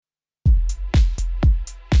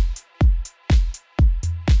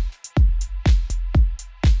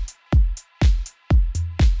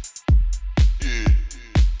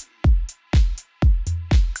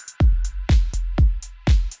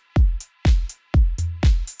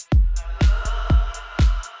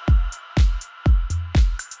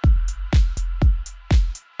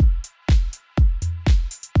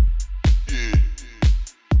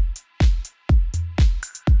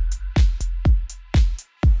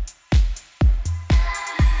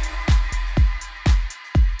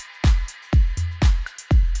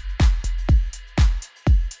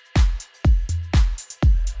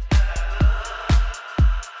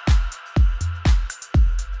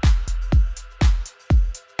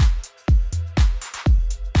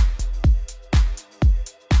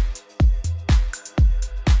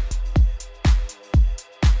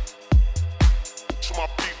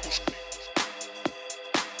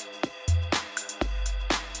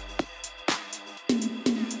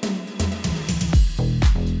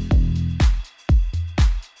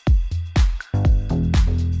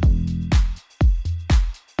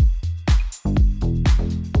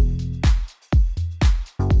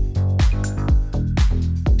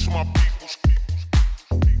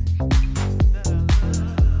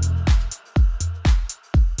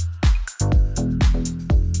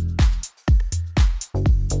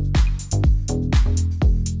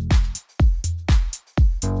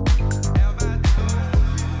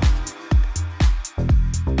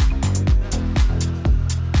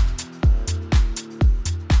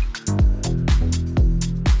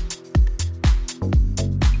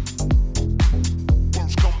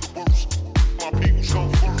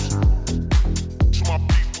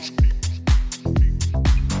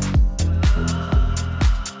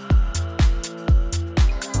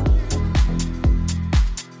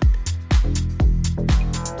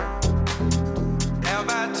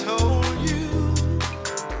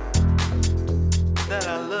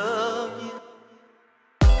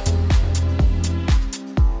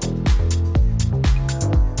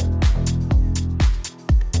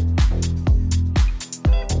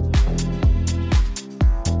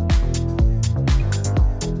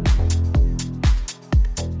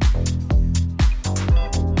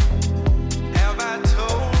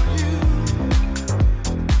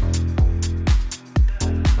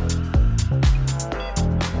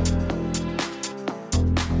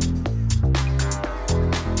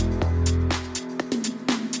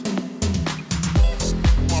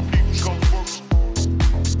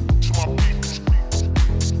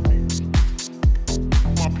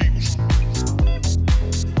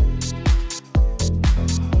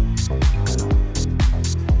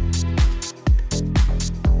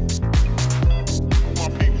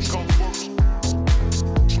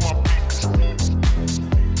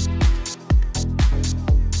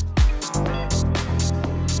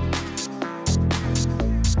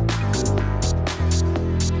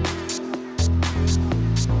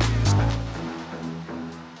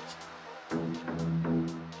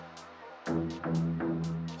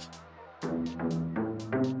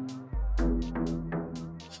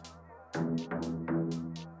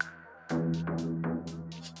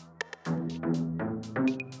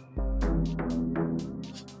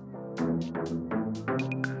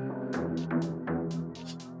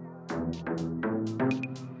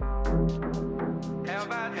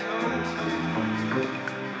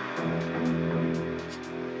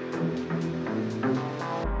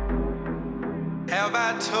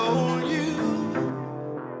I told you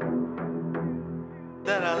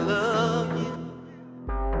that I love you?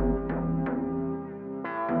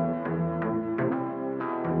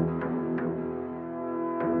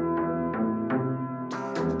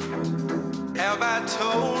 Have I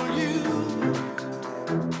told you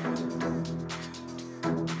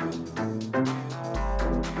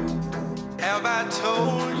have I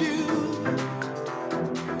told you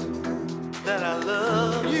that I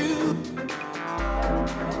love you?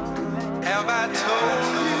 Have I told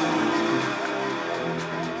you?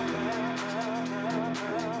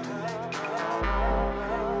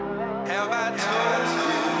 Have I told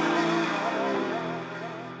you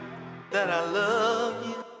that I love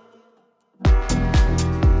you?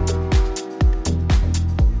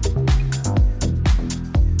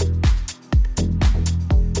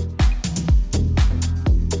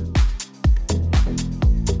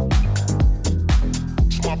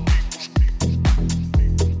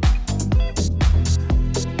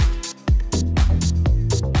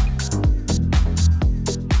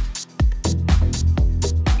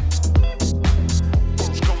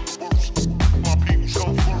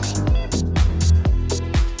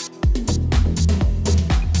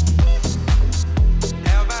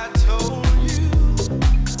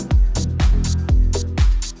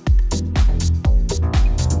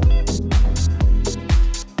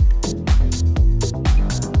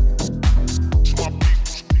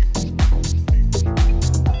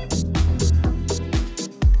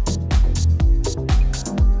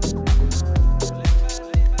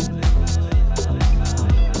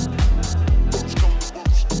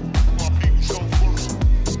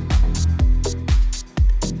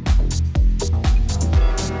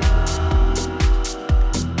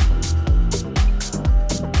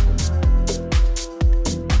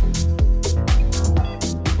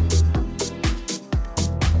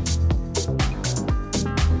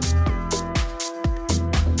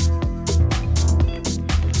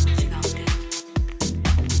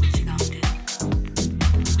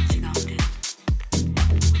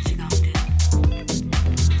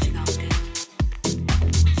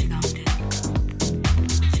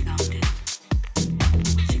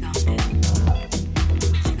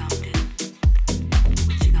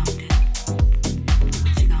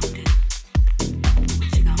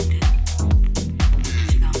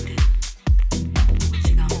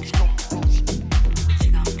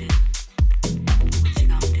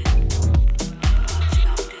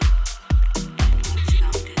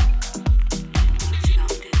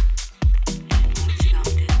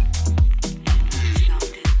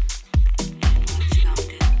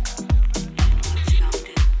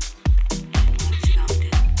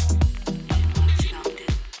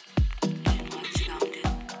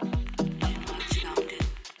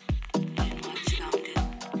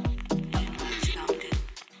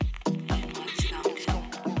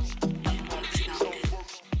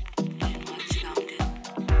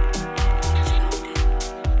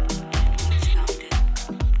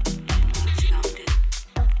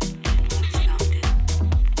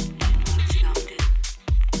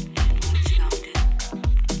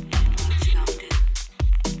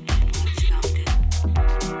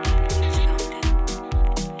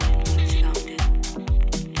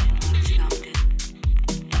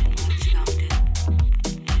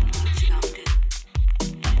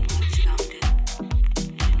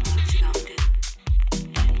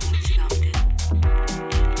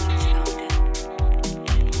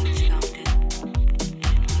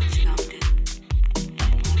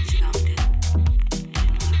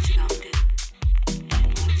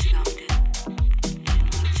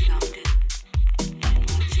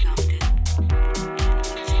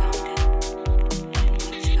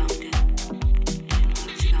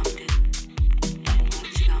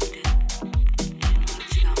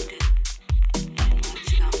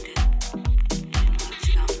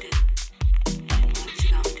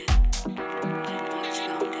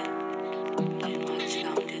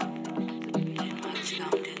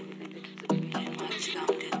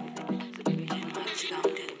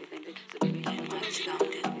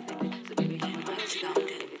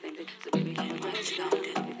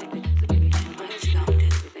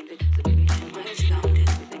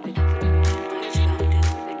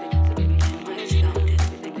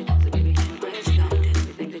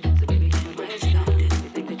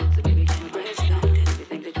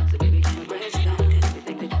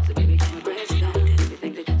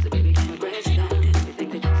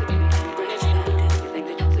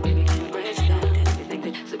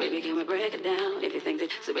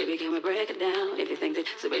 baby, can we break it down? If you think that,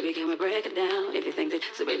 so baby, can we break it down? If you think that,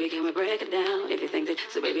 so baby, can we break it down? If you think that,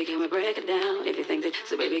 so baby, can we break it down? If you think that,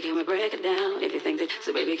 so baby, can we break it down? If you think that,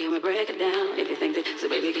 so baby, can we break it down? If you think that, so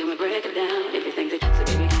baby, can we break it down? If you think that, so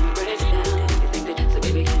baby, can we break it down? If you think that, so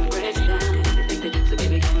baby, can we break it down? If you think that, so baby, can we break it down? If you think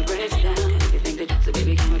that, so baby, can we break it down? If you think that, so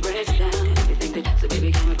baby, can we break it down? If you think that, so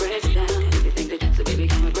baby, can we break it down? If you think that, so baby, can we break it down? If you think that, so baby,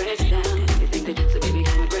 can we break it down? If you think that, so baby, can we break it down? If you think that, so baby,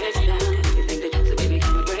 can we break it down? If you think that, so baby,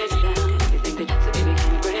 can we break it down? If you think that, so baby, can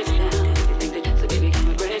we break it down? If you think that, so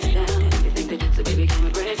baby, can we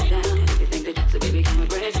break it down? If you think that, so baby, can we break it down? If you think that, so baby, can we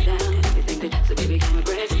break it down?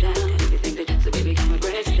 If you think that, so baby, can we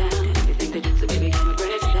break it down? If you think that, so baby, can we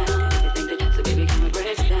break it down? If you think that, so baby, can we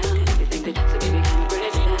break it down? If you think that, so baby,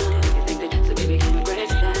 can we break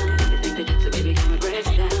it down? If you think that, so baby, can we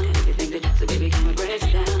break it down? If you think that, so baby, can we break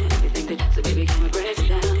it down? If you think that, so baby, can we break it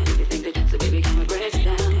down? If you think that, so baby, can we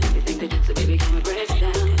break it down? If you think that, so baby, can we break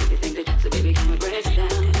it down? If you think that, so baby, can we break it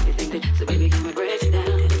down? If you think that, so baby, can we break it down?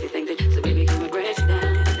 If you think that, so baby, can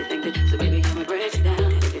we break it down?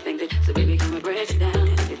 If you think that, so baby, can we break it down?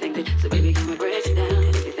 If you think that, so baby, can we break it down?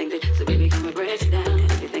 If you think that, so baby, can we break it down?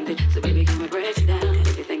 If you think that, so baby, can we break it down?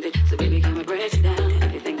 If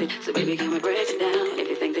you think that, so baby, can we break it down? If you think that, so baby, can we break it down? If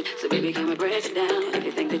you think that, so baby, can we break it down? If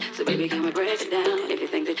you think that, so baby, can we break it down? If you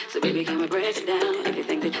think that, so baby, can we break it down? If you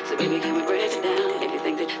think that, so baby, can we break it down? If you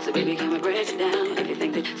think that, so baby, can we break it down? If you think that, so baby, can we break it down? If you think that, so baby, can we break it down? If you know it, so baby, can we break it down? If you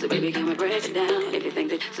think that, so baby, can we break it down? If you think that, so baby, can we break it down? If you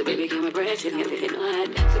think that, so baby, can we break it down? If you know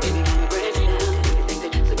it, so baby, can we break it down? If you think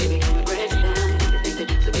that, so baby, can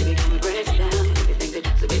we break it down? If you think that, so baby, can we break it down? If you think that,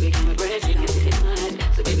 so baby, can we break it down? If you know it,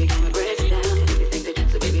 so baby, can we break it down? If you think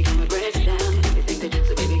that, so baby, can we break it down? If you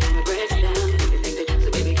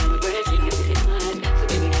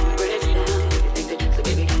think that, so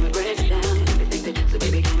baby, can we break it down? If you think that,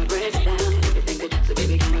 so baby, can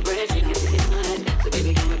we break it down? If you know it, so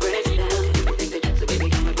baby, can we break it down? If you think that, so baby,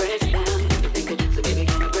 can we break it down? If you think that, so baby,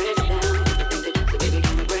 can we break it down? If you think that, so baby,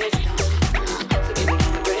 can we break it down?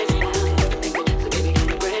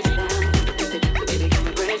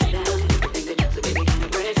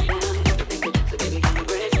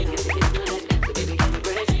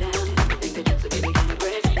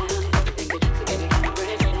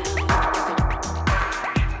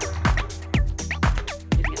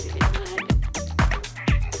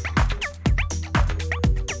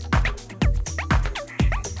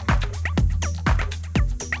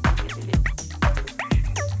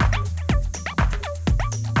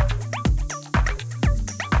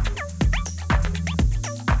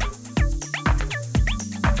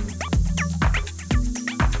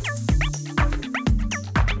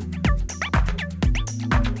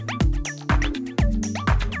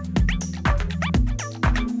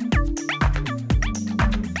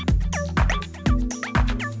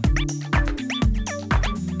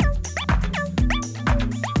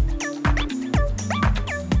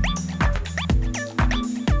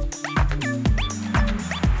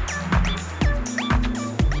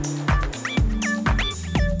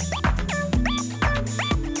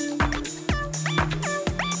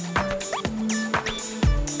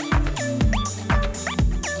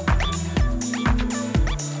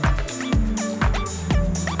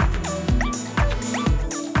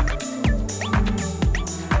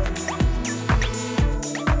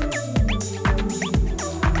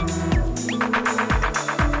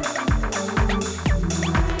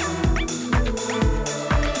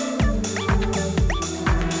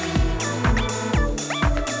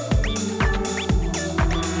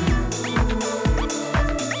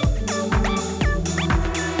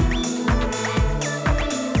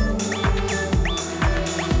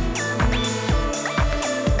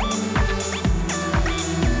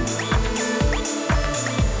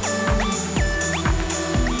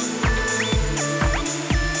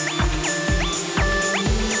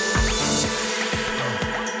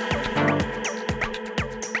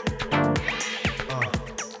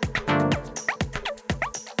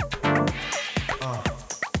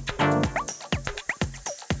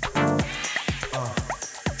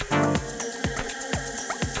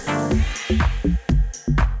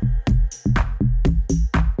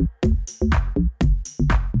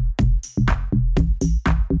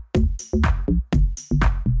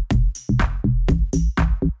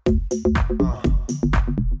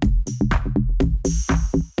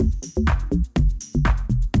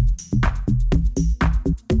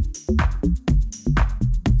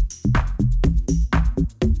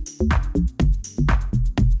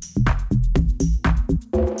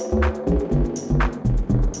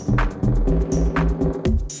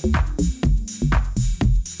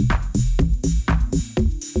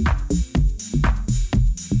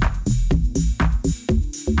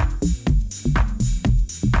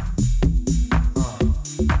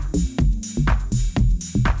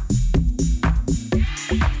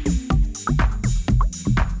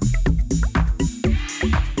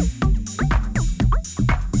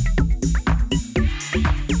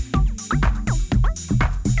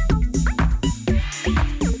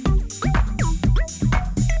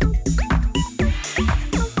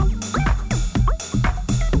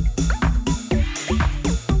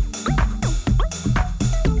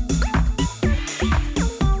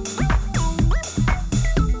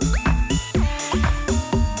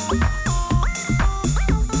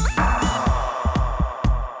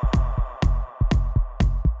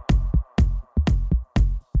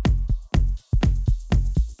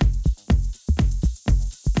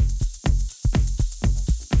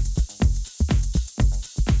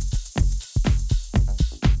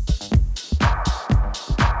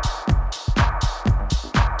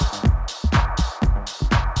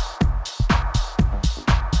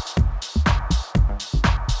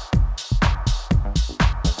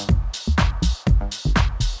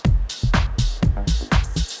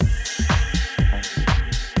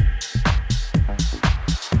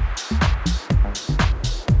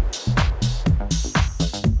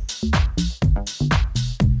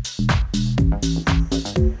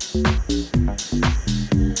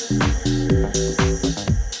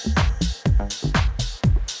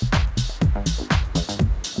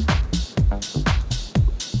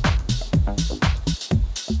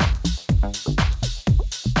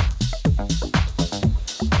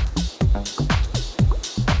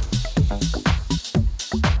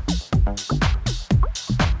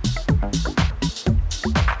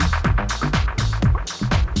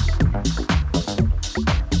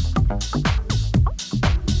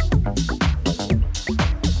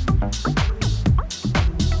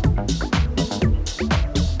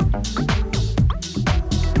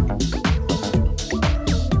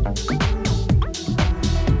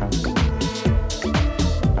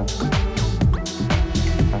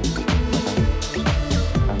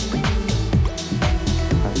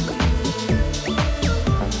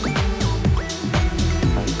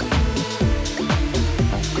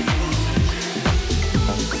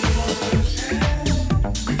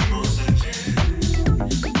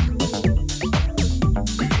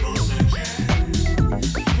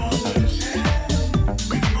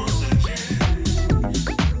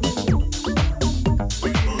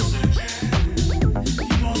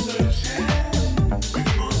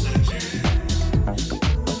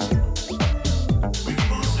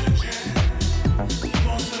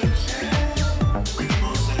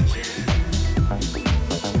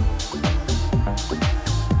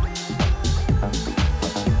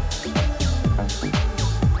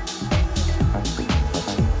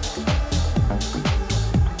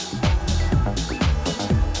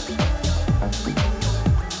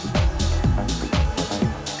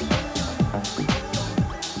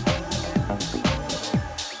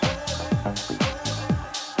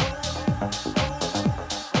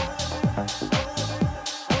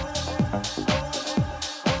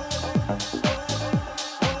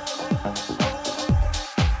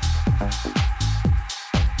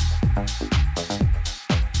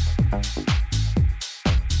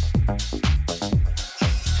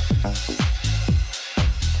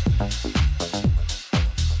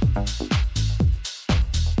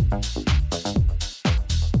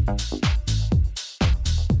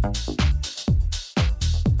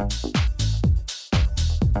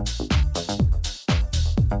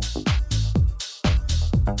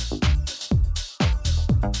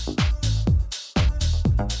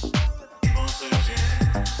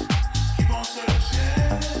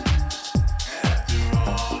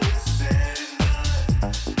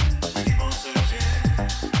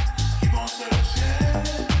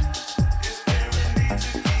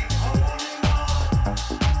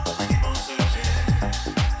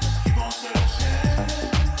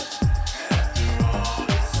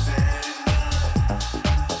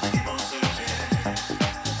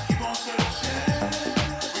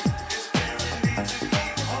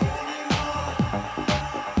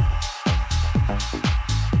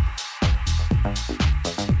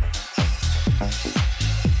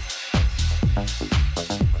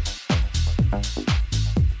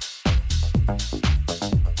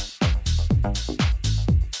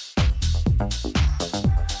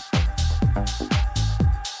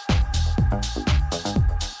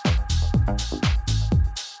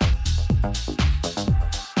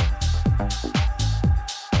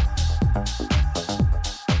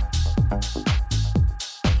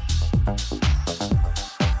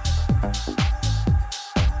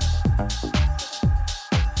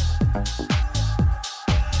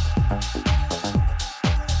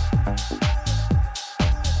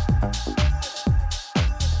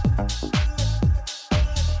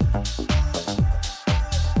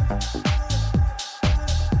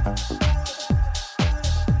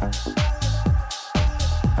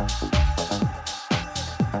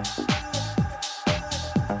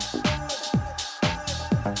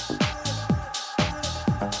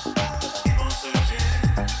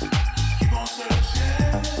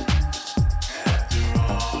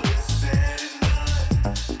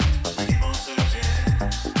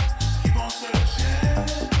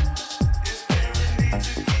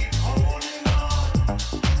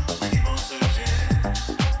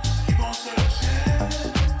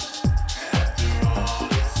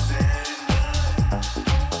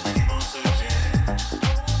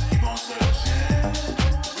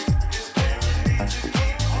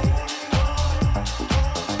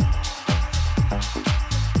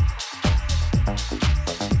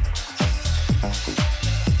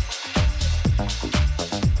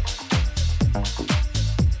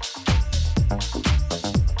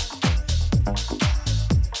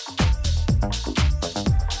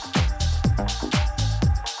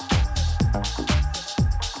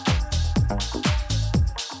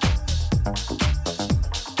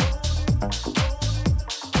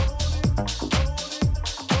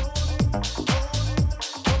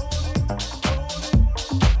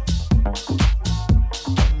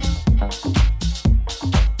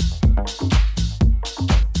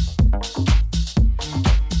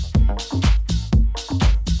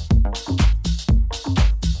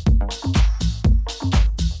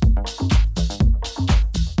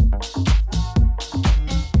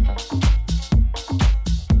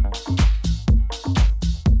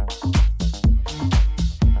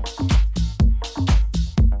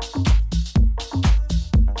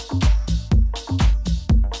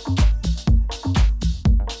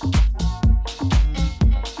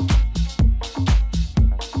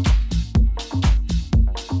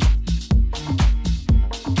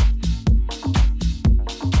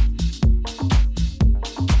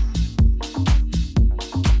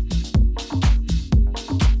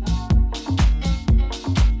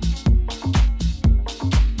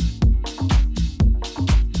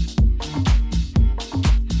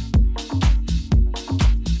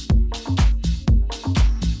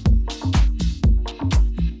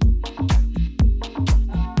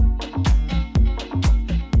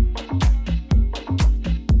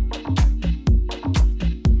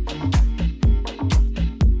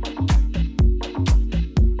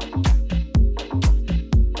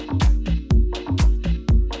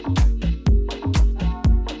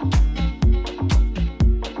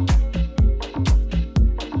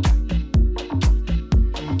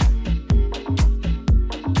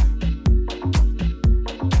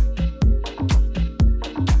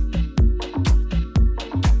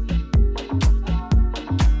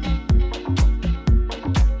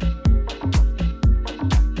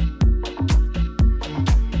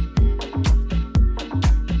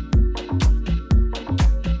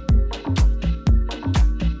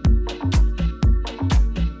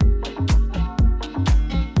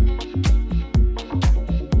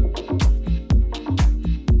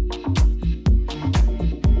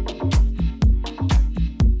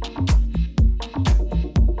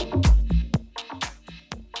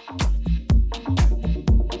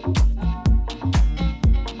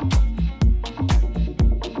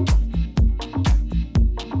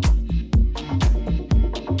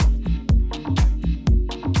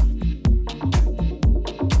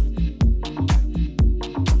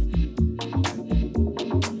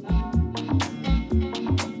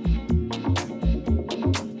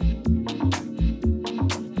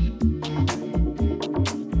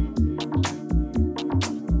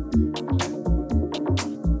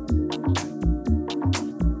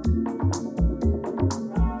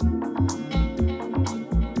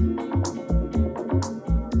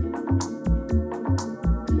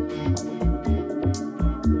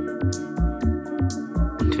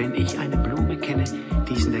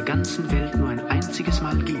 ganzen Welt nur ein einziges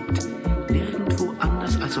Mal gibt. Nirgendwo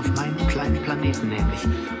anders als auf meinem kleinen Planeten nämlich.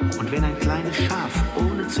 Und wenn ein kleines Schaf,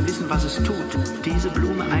 ohne zu wissen, was es tut, diese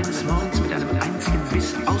Blume eines Morgens mit einem einzigen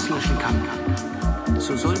Biss auslöschen kann,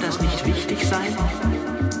 so soll das nicht wichtig sein?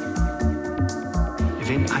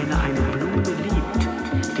 Wenn einer eine Blume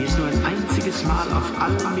liebt, die es nur ein einziges Mal auf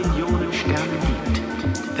allen Millionen Sternen gibt,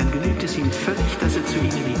 dann genügt es ihm völlig, dass er zu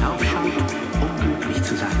ihnen hinaufschaut, um glücklich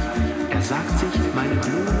zu sein. Er sagt sich, meine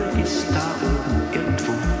Blume ist da oben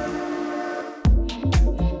irgendwo.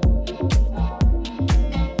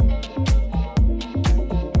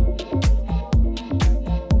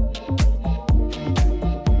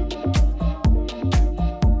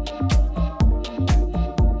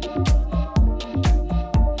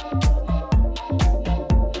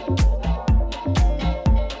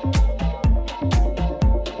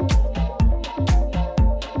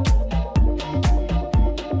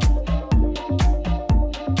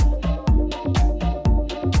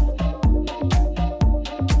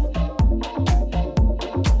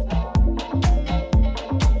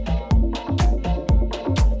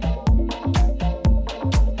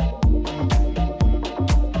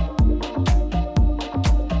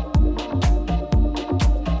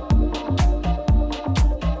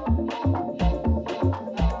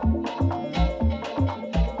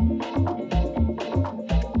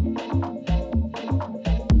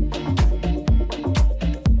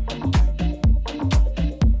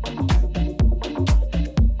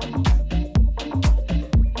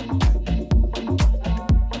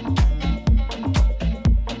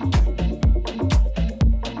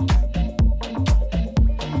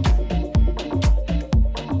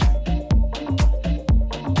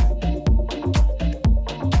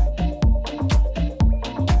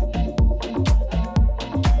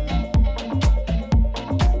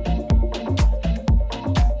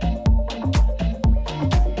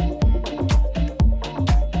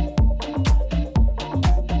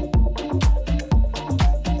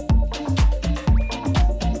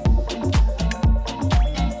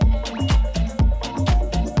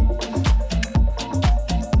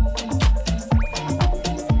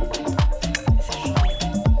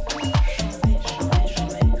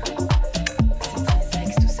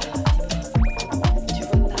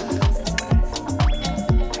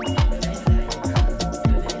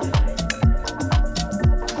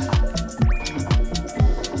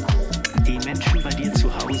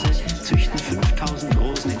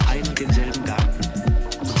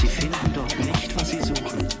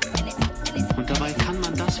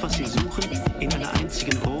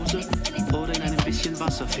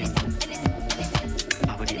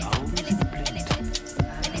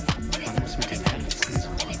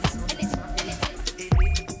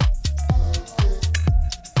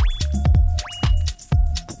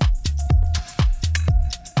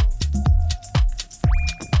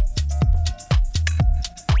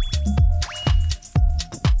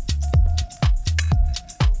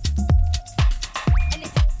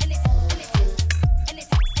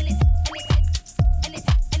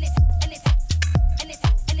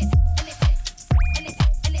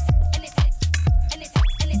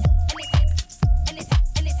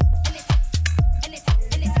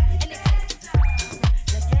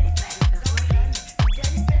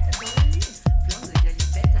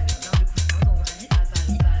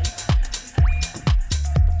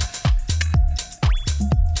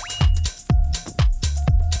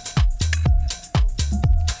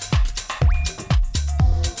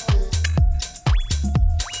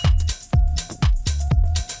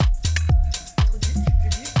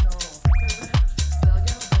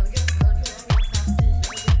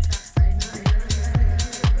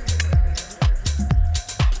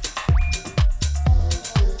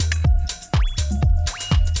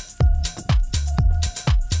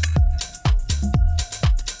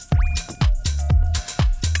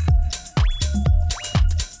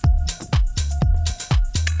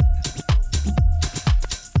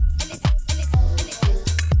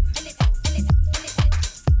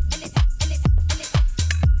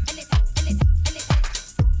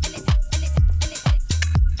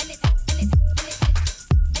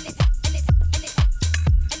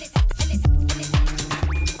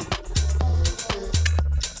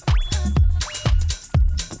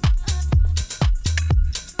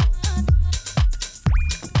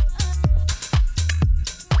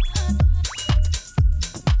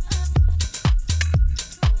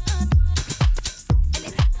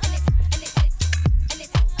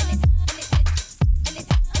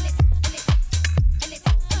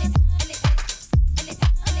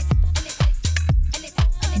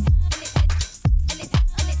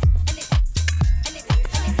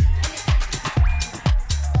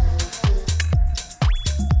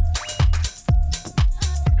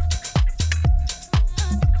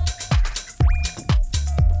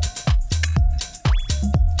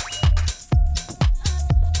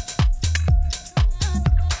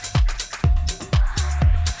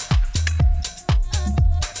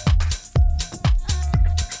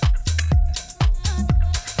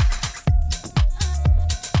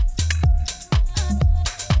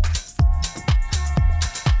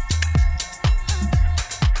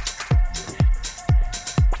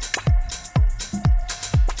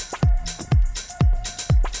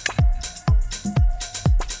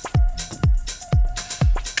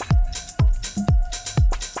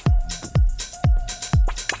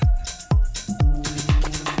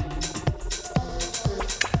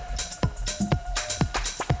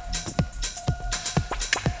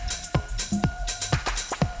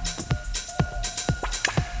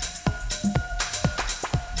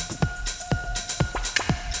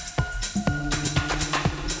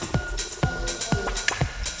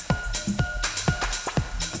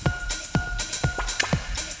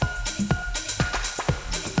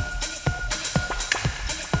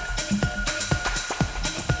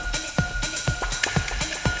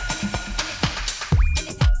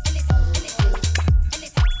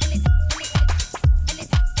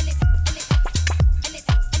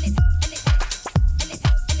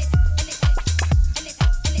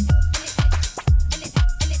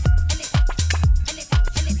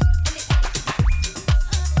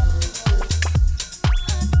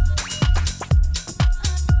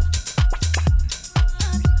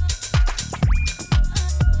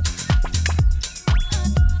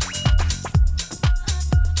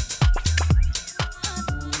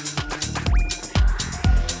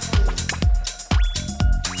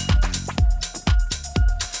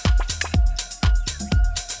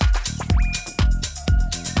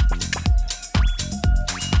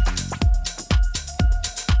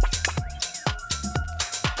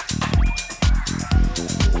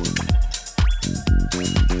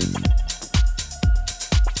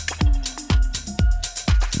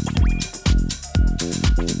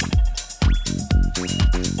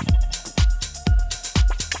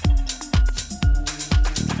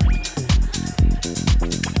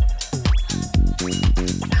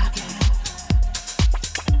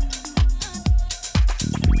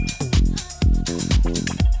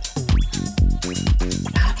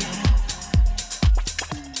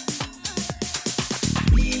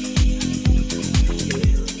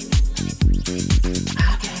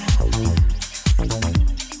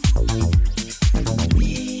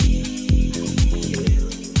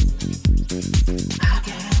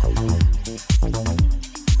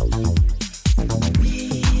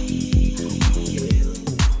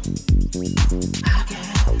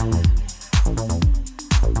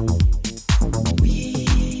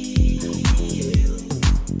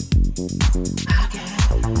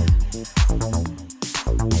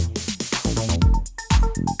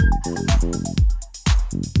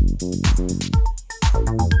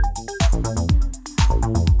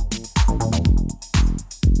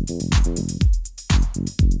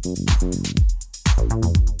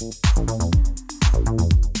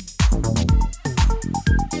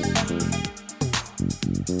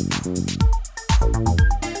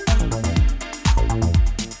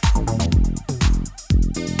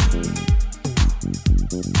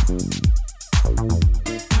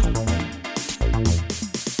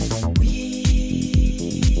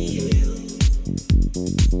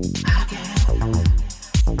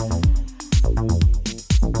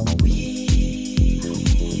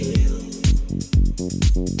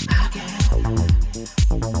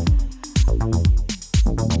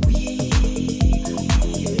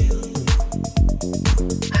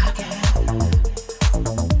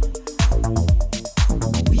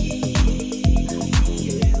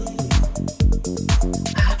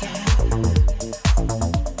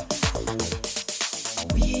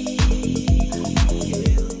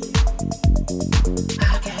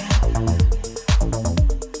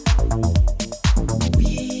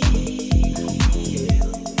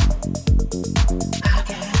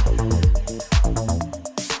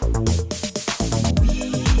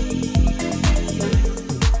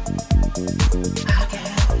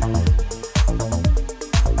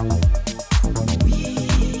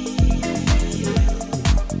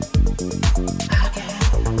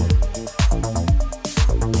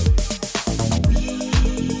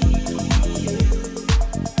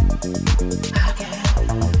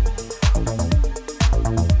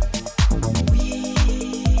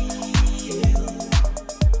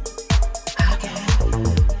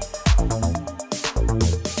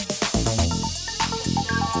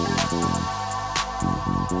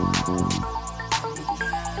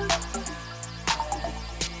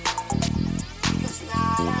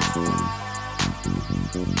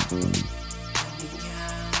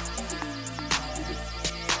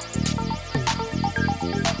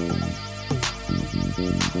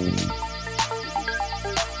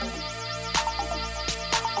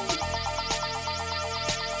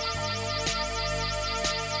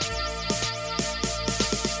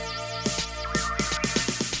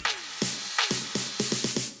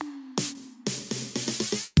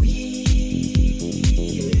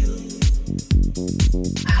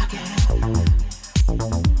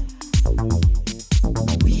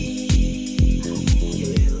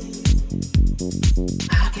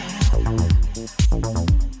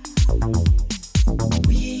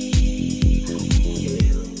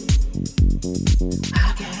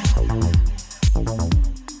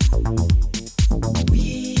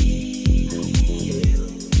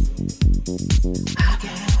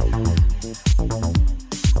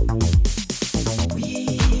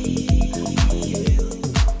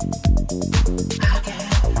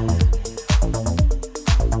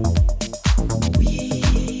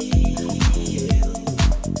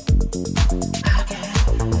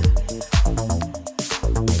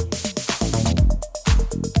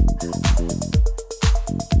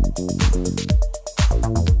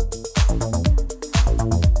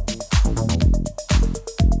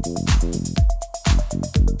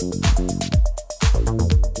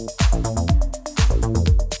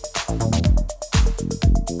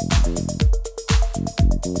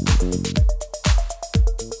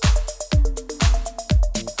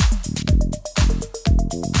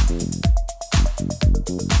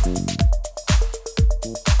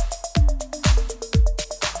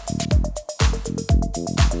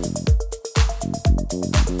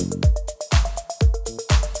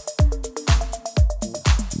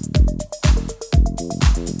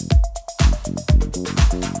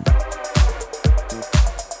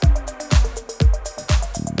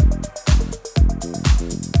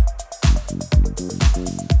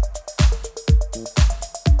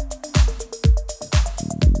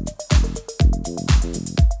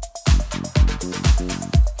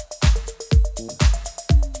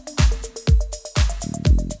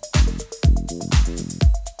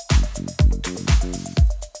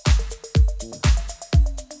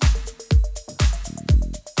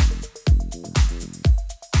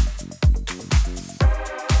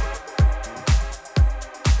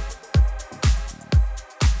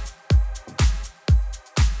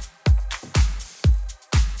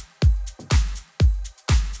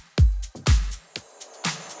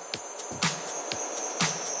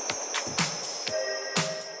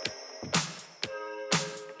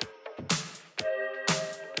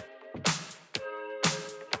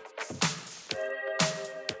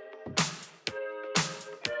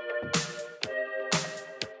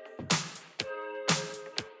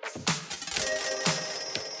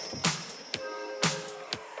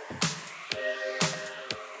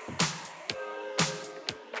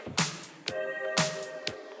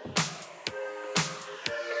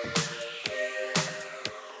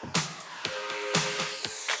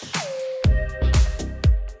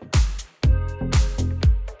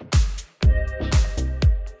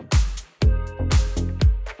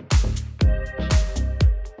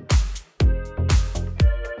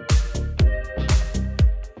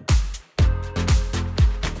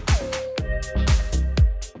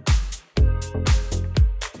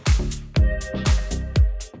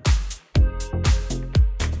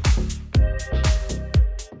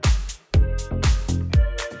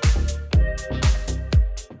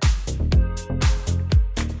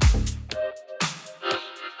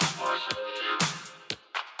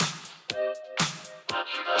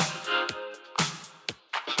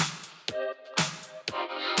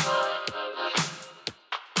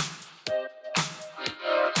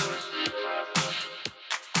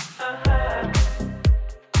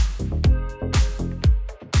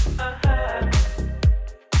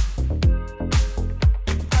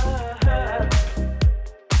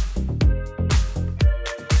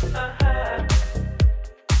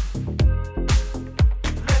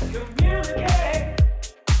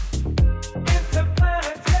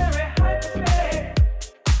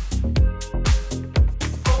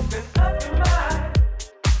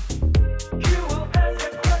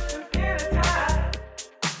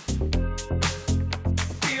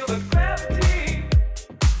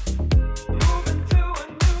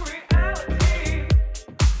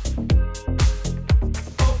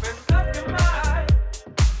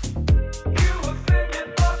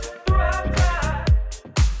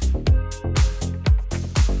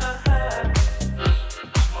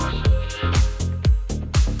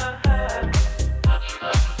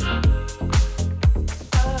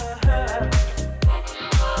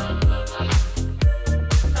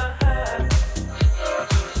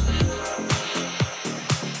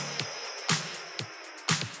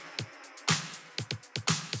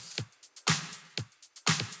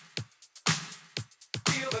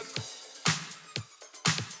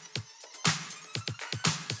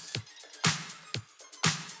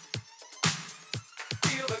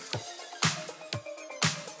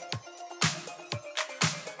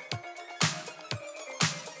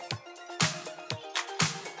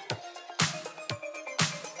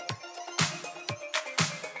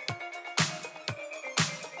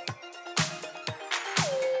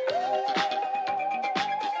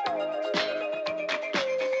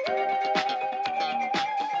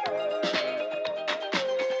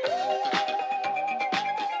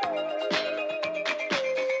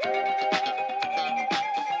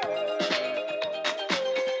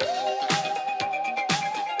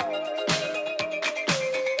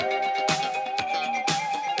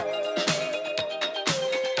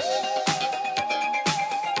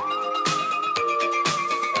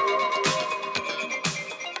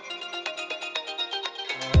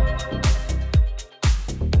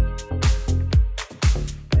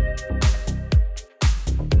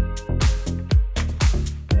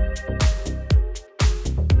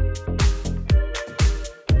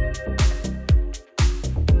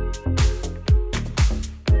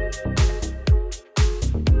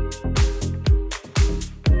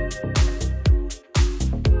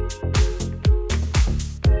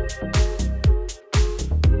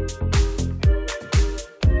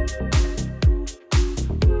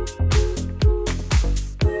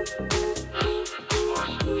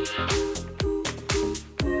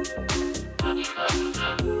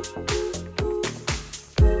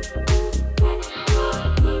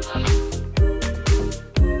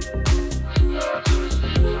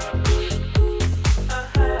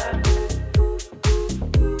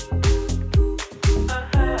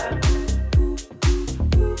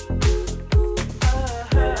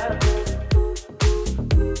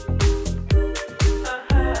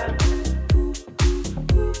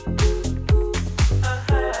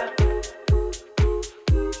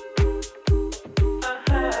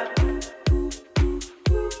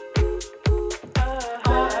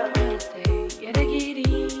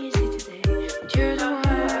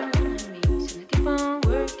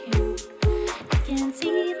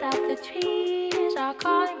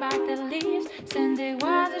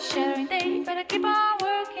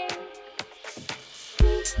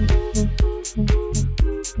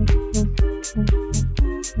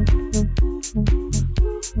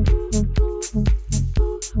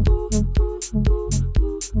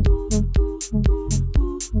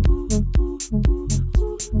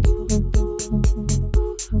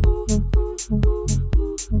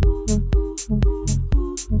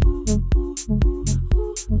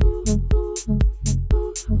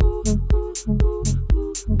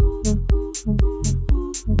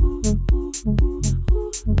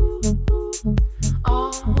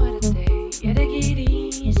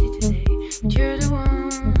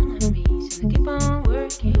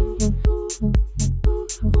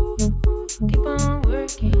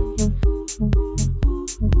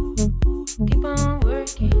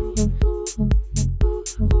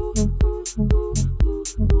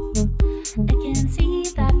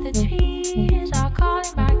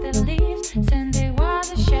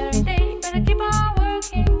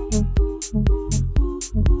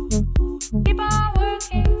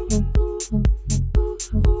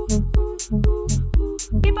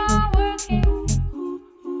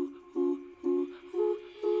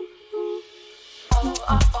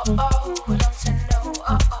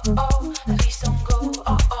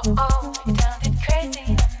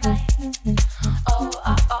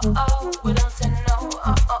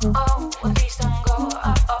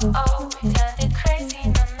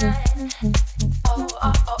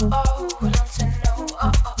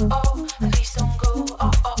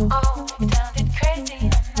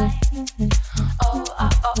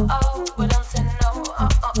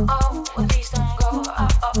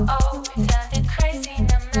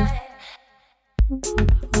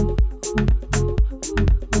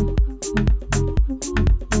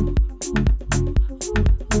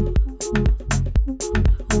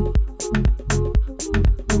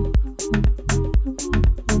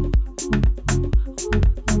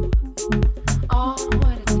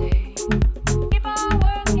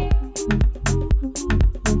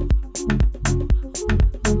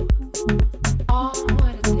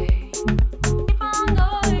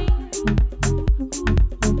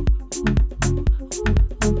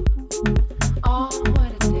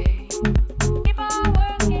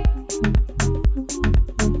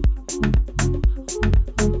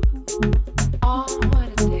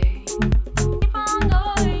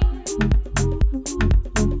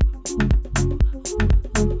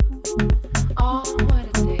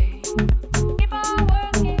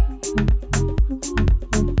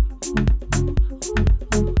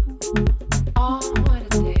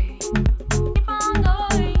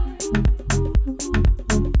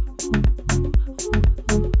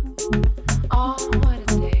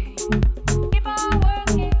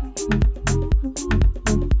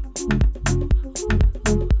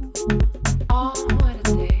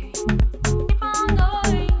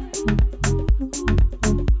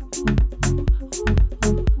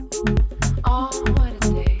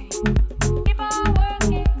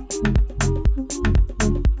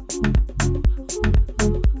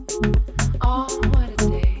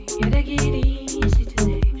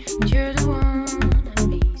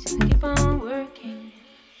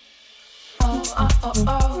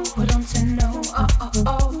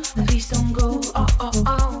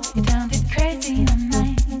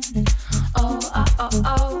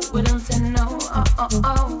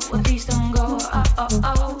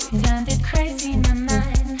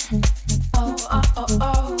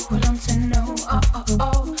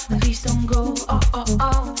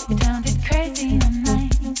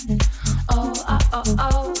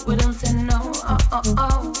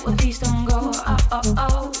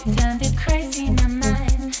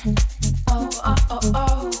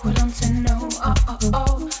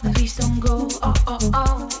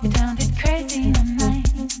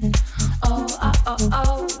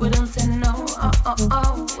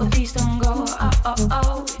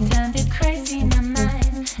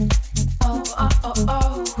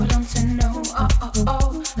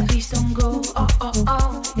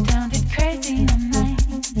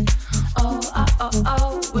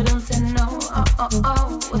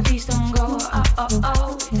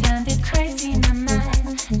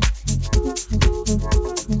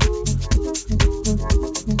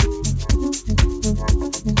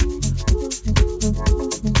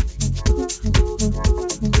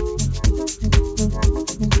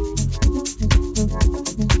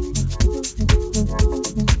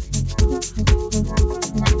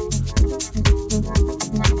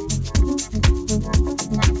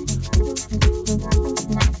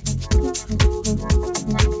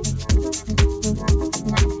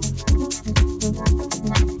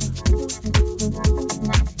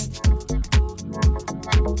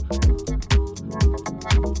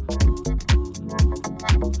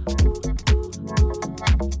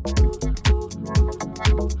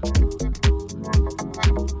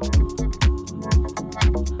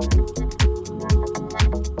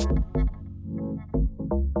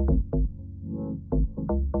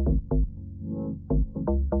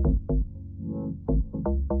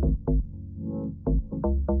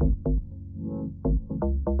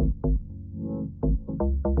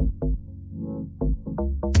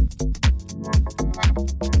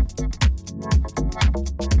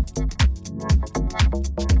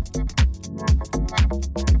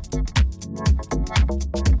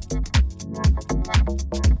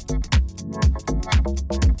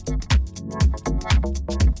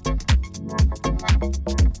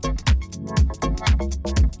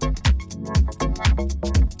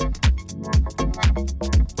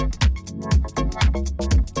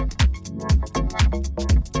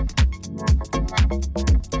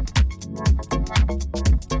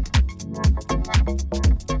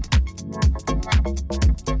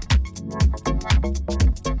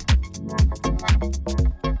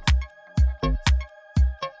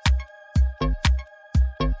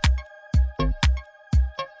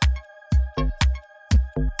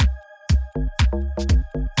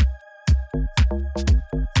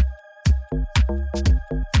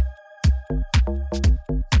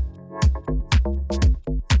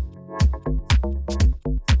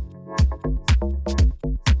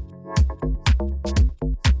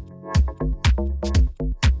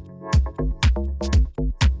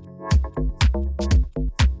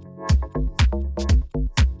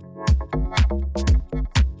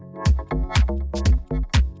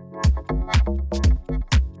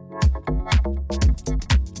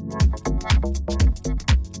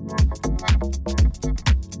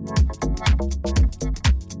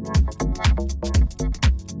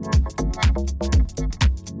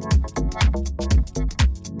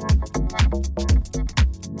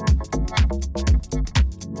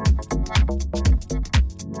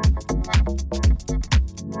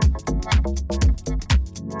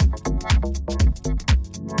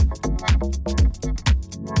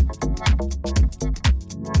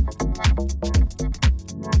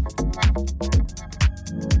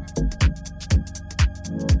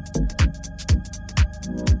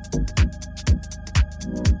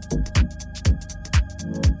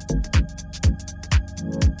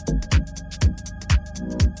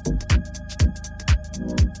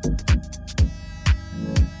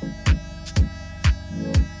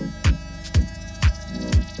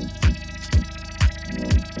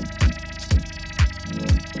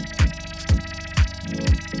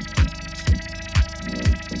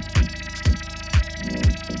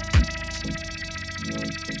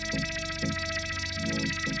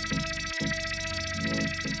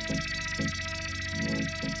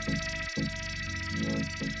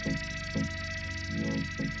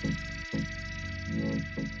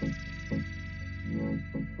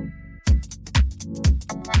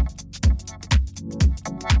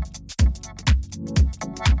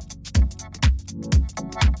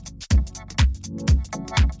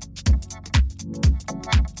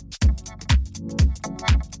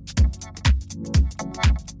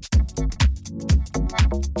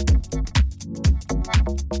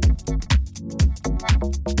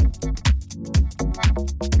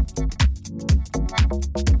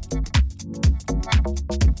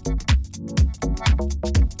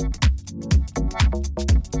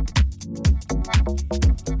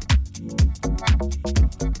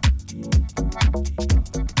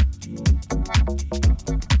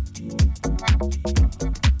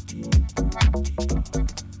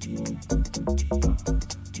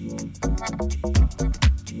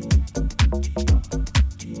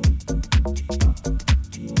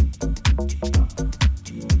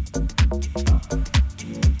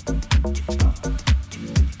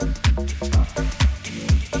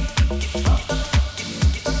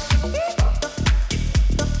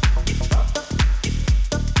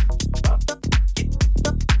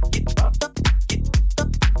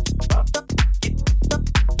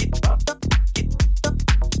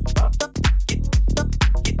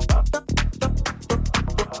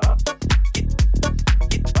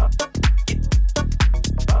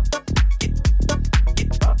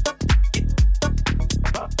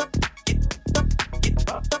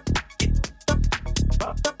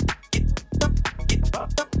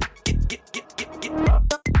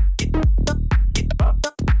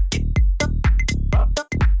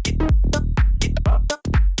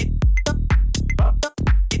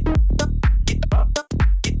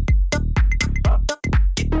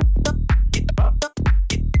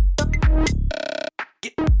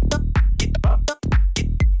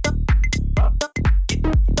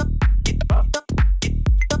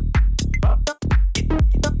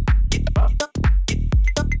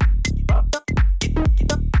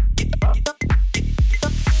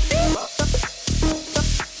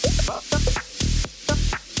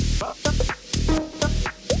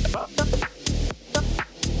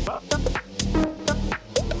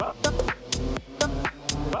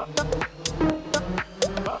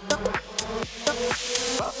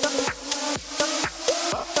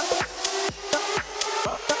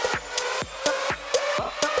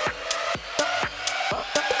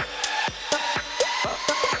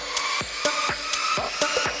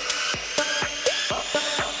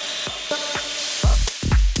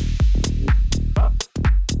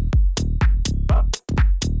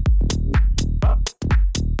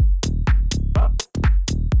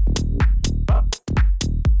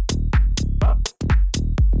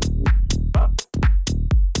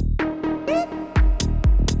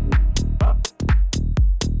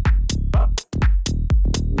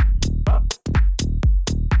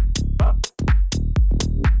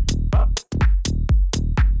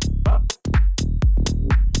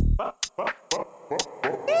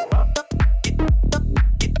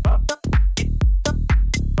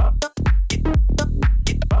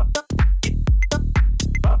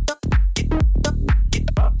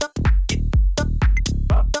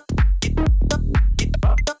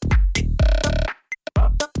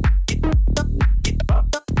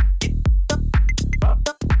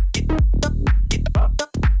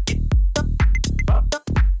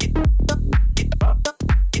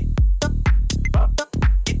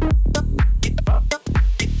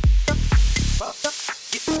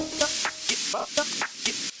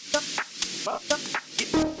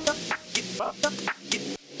 Get